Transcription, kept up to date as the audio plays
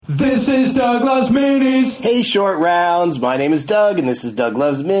This is Doug Loves Minis. Hey, Short Rounds. My name is Doug, and this is Doug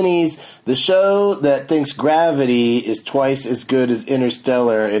Loves Minis, the show that thinks Gravity is twice as good as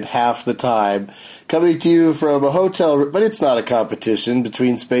Interstellar in half the time. Coming to you from a hotel room, but it's not a competition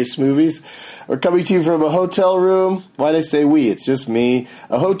between space movies. We're coming to you from a hotel room. Why'd I say we? It's just me.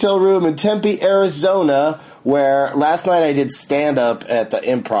 A hotel room in Tempe, Arizona, where last night I did stand-up at the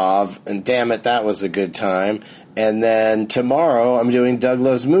Improv, and damn it, that was a good time. And then tomorrow I'm doing Doug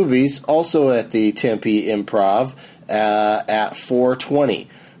Loves Movies, also at the Tempe Improv at 4:20.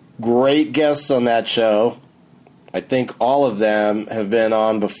 Great guests on that show. I think all of them have been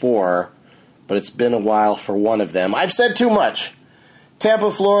on before, but it's been a while for one of them. I've said too much.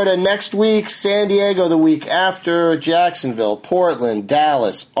 Tampa, Florida next week, San Diego the week after, Jacksonville, Portland,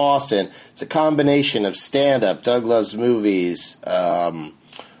 Dallas, Austin. It's a combination of stand-up, Doug Loves Movies,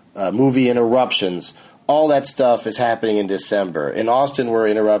 movie interruptions. All that stuff is happening in December. In Austin, we're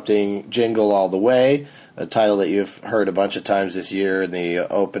interrupting Jingle All the Way, a title that you've heard a bunch of times this year in the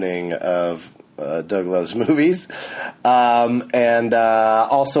opening of Doug Loves Movies. And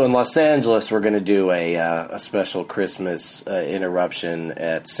also in Los Angeles, we're going to do a special Christmas interruption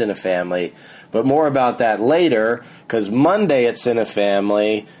at Cinefamily. But more about that later, because Monday at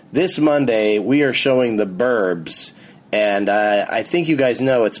Cinefamily, this Monday, we are showing The Burbs. And I think you guys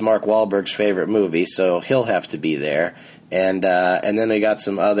know it's Mark Wahlberg's favorite movie, so he'll have to be there. And then we got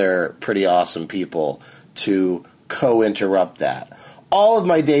some other pretty awesome people to co-interrupt that. All of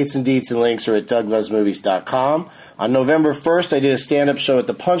my dates and deets and links are at DougLovesMovies.com. On November 1st, I did a stand-up show at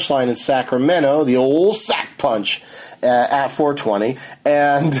the Punchline in Sacramento, the old Sac Punch, at 4:20.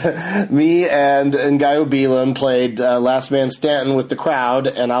 And me and Ngaio Belan played Last Man Stanton with the crowd,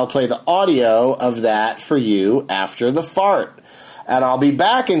 and I'll play the audio of that for you after the fart. And I'll be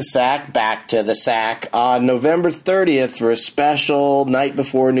back in Sac, back to the Sac, on November 30th for a special night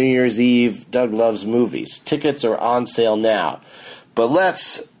before New Year's Eve Doug Loves Movies. Tickets are on sale now. But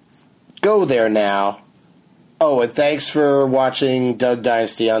let's go there now. Oh, and thanks for watching Doug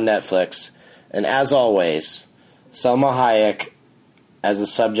Dynasty on Netflix. And as always, Salma Hayek, as the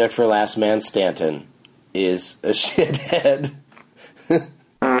subject for Last Man Stanton, is a shithead.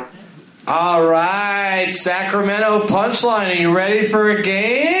 All right, Sacramento Punchline, are you ready for a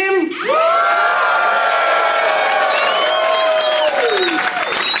game?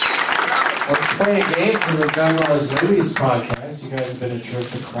 Let's play a game for the Doug Loves Movies podcast. You guys have been a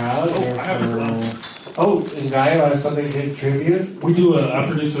terrific crowd. And Ngaio has something to contribute? I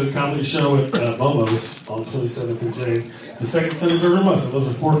produce a comedy show at Momo's on 27th and J, the second Sunday of every month. And those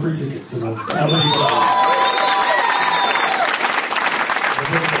are 4 free tickets to those comedy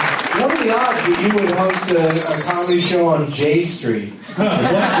What are the odds that you would host a comedy show on J Street? That's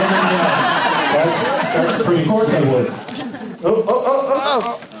pretty cool. Of course I would.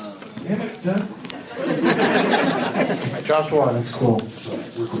 Oh. Damn it, Doug. I dropped one. It's cool. It's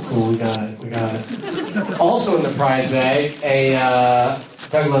cool. We got it. Also in the prize bag, a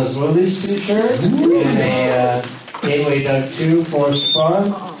Doug Loves Movies t-shirt, and a Gateway Doug 2 Forced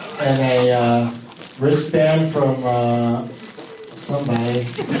Fun, and a wristband from somebody.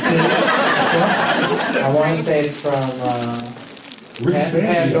 I want to say it's from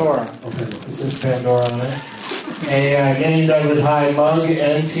Pandora. Okay. This is Pandora on it. A Getting Doug with High mug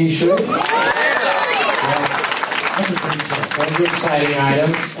and t-shirt. That's a great show. Those are exciting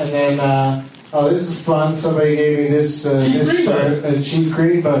items. And then, this is fun. Somebody gave me this shirt, a Chief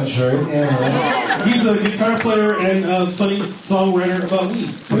Green Bud shirt. Yeah, he's a guitar player and funny songwriter about weed.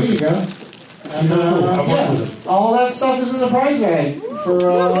 There you go. And, all that stuff is in the prize bag for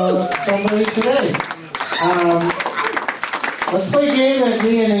somebody today. Let's play a game that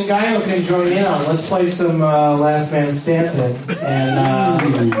me and Ngaio can join in on. Let's play some Last Man Stanton,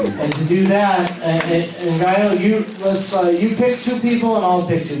 and to do that, Ngaio, you pick 2 people and I'll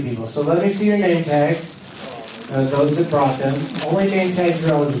pick 2 people. So let me see your name tags. Those that brought them. Only name tags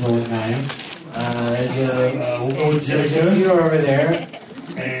are eligible at Ngaio. There's a few over there.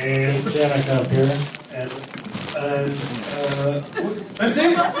 And Janet up here. That's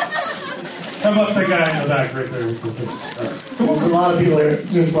it. How about the guy in the back right there? There's a lot of people that are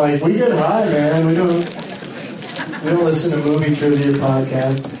just like, we get high, man. We don't listen to movie trivia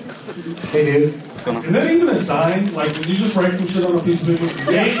podcasts. Hey, dude. Is that even a sign? Like, did you just write some shit on a piece of paper?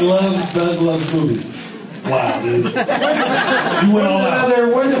 Jake loves Doug Loves Movies. Wow, dude. You went all out.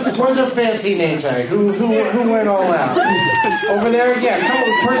 Where's a fancy name tag? Who went all out? Over there? Yeah, come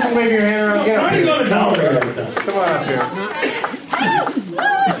on. Person wave your hand around. Get up here. Come on up here.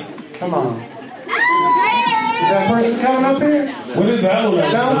 Come on. Is that person coming up here? What is that one? No?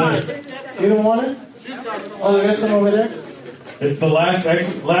 You don't want it? Oh, you got some over there? It's the last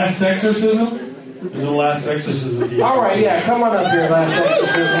exorcism? It's the last exorcism. All right, yeah, come on up here, last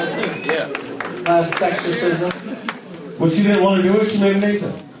exorcism. Yeah. Last exorcism. Well, she didn't want to do it. She made an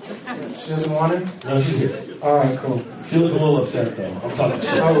Nathan. She doesn't want it? No, she's here. All right, cool. She looks a little upset, though. I'm talking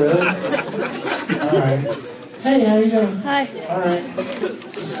shit. Oh, really? All right. Hey, how you doing? Hi. All right.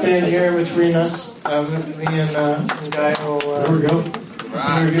 Just stand here between us. Me and the guy will There we go.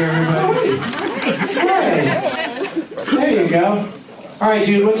 interview everybody. Hey. There you go. All right,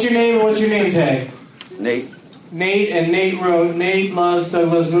 dude, what's your name and what's your name tag? Nate. Nate, and Nate wrote, Nate loves Doug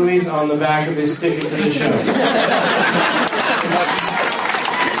Loves Movies on the back of his ticket to the show.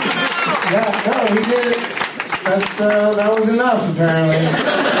 Yeah, no, he did. That was enough, apparently,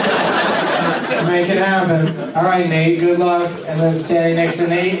 to make it happen. All right, Nate, good luck. And then standing next to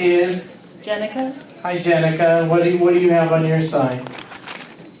Nate is? Jenica. Hi, Jenica. What do you have on your sign?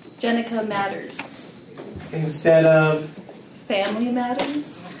 Jenica Matters. Instead of Family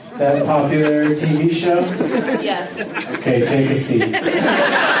Matters? that popular TV show? Yes. Okay, take a seat.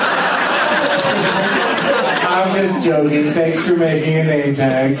 I'm just joking. Thanks for making a name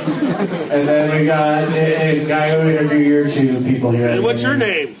tag. And then we got a guy who interviewed your two people here. And what's your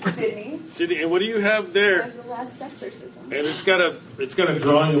name? Sydney. Sydney. And what do you have there? The last exorcism. And it's got a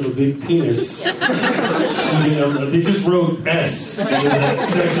Drawing of a big penis. They just wrote S in the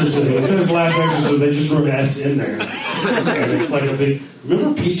exorcism. It says last exorcism. They just wrote S in there. And it's like a big.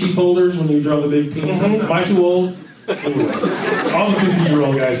 Remember peachy folders when you draw the big penis? Mm-hmm. Am I too old? Anyway, all the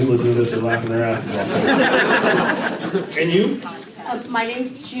 50-year-old guys who listen to this are laughing their asses off. And you? My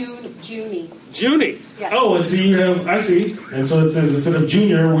name's Junie. Junie. Yeah. Oh, and see, I see. And so it says instead of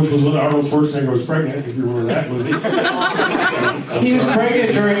Junior, which was when Arnold Schwarzenegger was pregnant, if you remember that movie. He was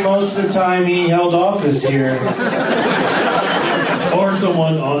pregnant during most of the time he held office here. Or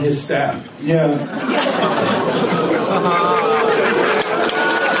someone on his staff. Yeah.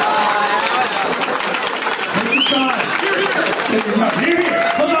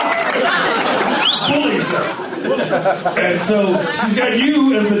 Bully, sir. And so she's got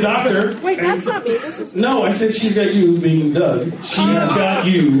you as the doctor. Wait, that's not me. This is No, I said she's got you, being Doug. She's got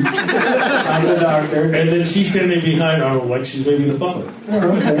you, I'm the doctor. and then she's standing behind Arnold like she's maybe the father.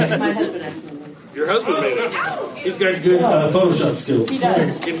 my husband. Actually. Your husband made it. He's got good Photoshop skills. He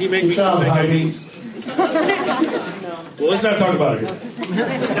does. Can he make Good me job, something? hubby. Well, let's not talk about it here.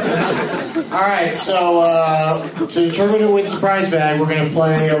 All right, so to determine who wins the prize bag, we're going to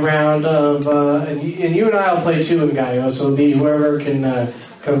play a round of, and you and I will play too in Gallo, so it'll be whoever can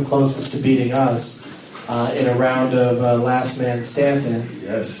come closest to beating us in a round of Last Man Stanton.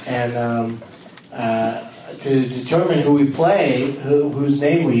 Yes. And to determine who we play, whose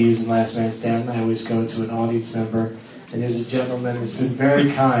name we use in Last Man Stanton, I always go to an audience member, and there's a gentleman that's been very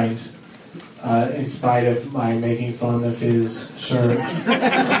kind. In spite of my making fun of his shirt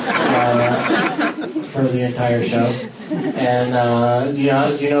for the entire show. And do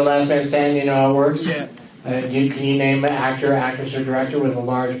you know Last Man Standing? You know how it works? Yeah. Can you name an actor, actress, or director with a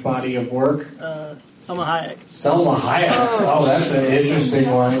large body of work? Selma Hayek. Selma Hayek. Oh, that's an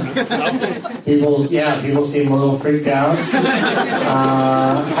interesting one. People seem a little freaked out.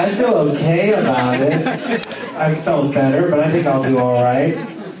 I feel okay about it. I felt better, but I think I'll do all right.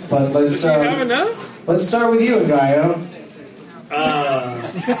 But let's have enough? let's start with you, Gallo.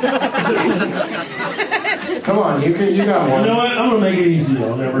 Come on, you got one. You know what? I'm going to make it easy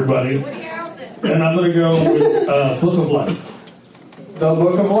on everybody. And I'm going to go with Book of Life. The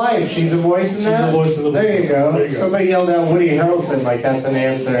Book of Life. She's a voice in that? She's a voice in the book. There you go. There you go. Somebody yelled out Woody Harrelson like that's an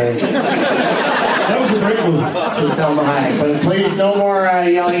answer That was a great movie. to Selma Hayek. But please, no more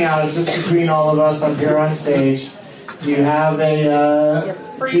yelling out. It's just between all of us up here on stage. Do you have a...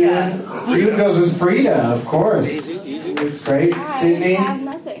 Yes, Frida. Frida goes with Frida, of course. Easy. It's great. Sydney? I have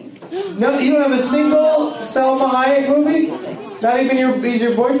nothing. No, you don't have a single Selma Hayek movie? Not even is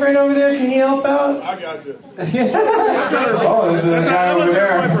your boyfriend over there? Can he help out? I got you. Oh, there's a guy over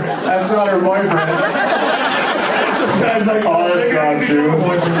there. That's not her boyfriend. Guy's like, I've got you.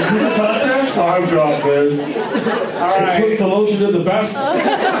 Is this a contest? I've got this. All Put right. the lotion in the basket.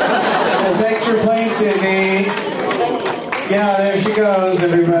 Well, thanks for playing, Sydney. Yeah, there she goes,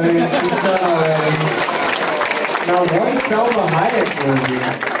 everybody. She's done already. Now, one Selma Hayek movie.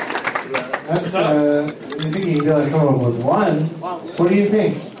 That's, you think you can be like, come up with one? What do you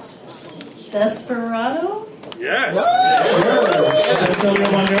think? Desperado? Yes. Sure. Antonio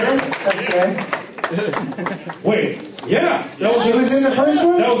Banderas? Okay. Wait, yeah. She was in the first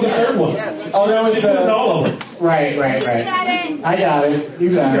one? That was the third one. Oh, that was She's in all of them. Right. I got it. You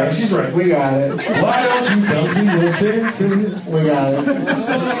got it. She's right. We got it. Why don't you come to your senses? We got it.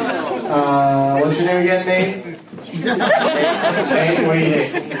 What's your name again, Nate? Nate, what do you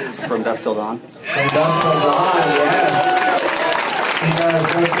think? From Dusk Till Dawn. From Dusk Till Dawn, yes. Because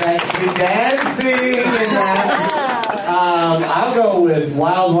the sexy dancing in that. I'll go with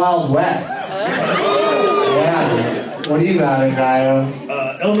Wild Wild West. Yeah. What do you got, Gaio?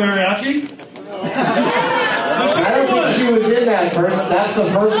 El Mariachi? I don't think she was in that first. That's the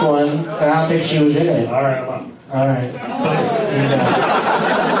first one, and I don't think she was in it. All right, I'm up. All right.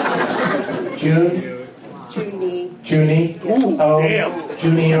 June? Junie. Oh, Damn.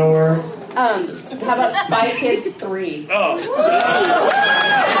 Junior. How about Spy Kids 3? Oh.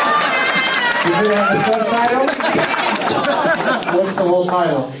 Does it have a subtitle? What's the whole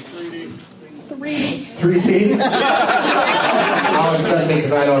title? 3D? I'll accept it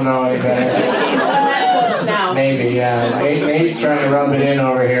because I don't know any better. Netflix now. Maybe, yeah. Nate's trying to rub it in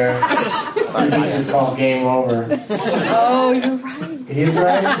over here. This is called Game Over. Oh, you're right. He is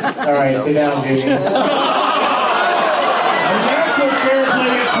right? All right, sit down, Junie. American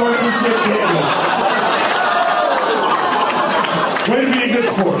playing sportsmanship game. Way to be a good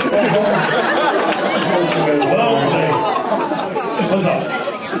sport. Well played. What's up?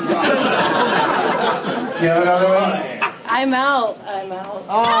 Do you have another one? I'm out.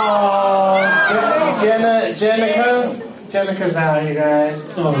 Oh, Jenica's out, you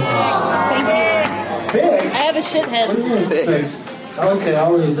guys. Thank you. Fixed? I have a shithead. What do you mean fixed? Okay,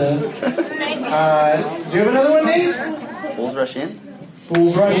 I'll read that. Do you have another one, Nate? Fools Rush In.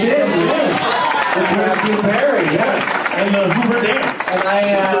 Fools Rush In. With Matthew Perry, yes. And Hoover Dam.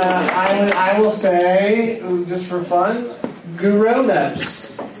 And I will say, just for fun, Guru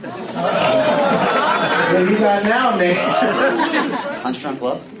Neps. What have you got now, Nate? Punch Drunk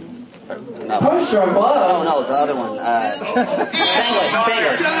Love. No. Punch Drunk Oh, Love. no, the other one. Spanglish.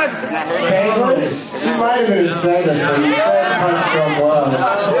 Isn't that her? Spanglish? She might have been Spanglish, but you said Punch Drunk Love.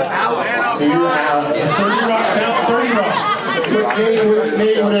 So you're out. 30 Rock now, 30 Rock.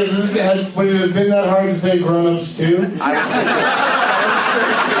 Nate, would it have been that hard to say grown-ups too?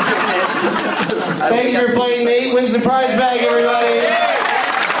 Thank you for playing. Nate wins the prize bag, everybody.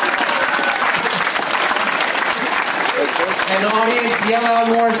 And the audience, yell out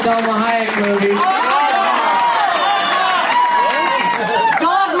more Selma Hayek movies.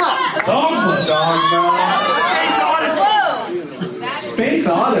 Dogma. Space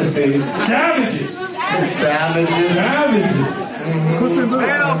Odyssey. Savages. Savages. Puss in Boots.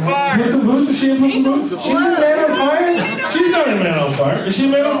 Man on fire. Puss in Boots? Is she in Puss in Boots? She's in Man on Fire? She's not in Man on Fire. Is she in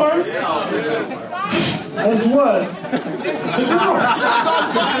Man on Fire? That's what?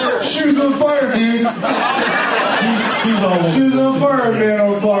 Shoes on fire, dude. She's all over. Shoes on fire, Man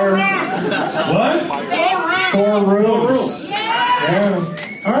on Fire. What? 4 rooms.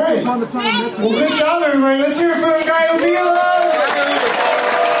 Yeah. All right. Well, good job, everybody. Let's hear it for the guy who be alive.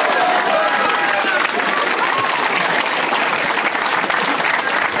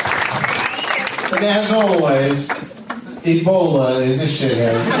 And as always, Ebola is a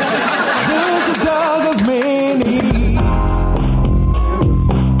shithead. This is Douglas Mini.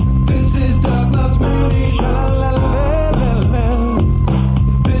 This is Douglas Mini. Sha-la-la-la-la-la.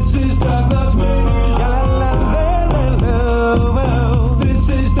 This is Douglas Mini. Sha-la-la-la-la-la. This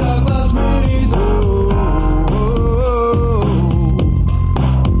is Douglas Mini.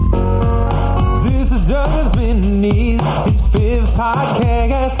 This is Douglas Mini's his 5th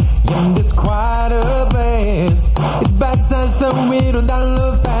podcast. And it's quite a blast. It's bite-sized, so it'll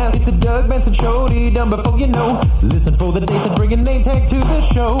download fast. It's a Doug Benson show, done before you know. Listen for the dates and bring a name tag to the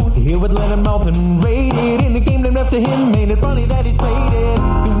show. Here with Leonard Maltin, rated in the game named after him. Made it funny that he's played it.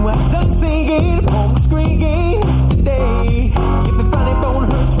 Do I duck singing, home screaming today? If the funny bone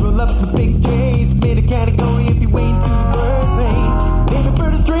hurts, roll up the big J's. Made a category if you wait to the birthday. Baby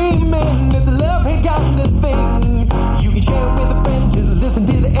bird is dreaming, it's a love ain't got the thing. You can share it with a friend, just listen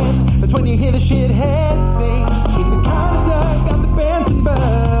to the end. That's when you hear the shithead sing. Keep it kind of Doug, I'm the Benson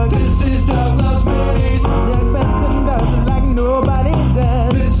Bud.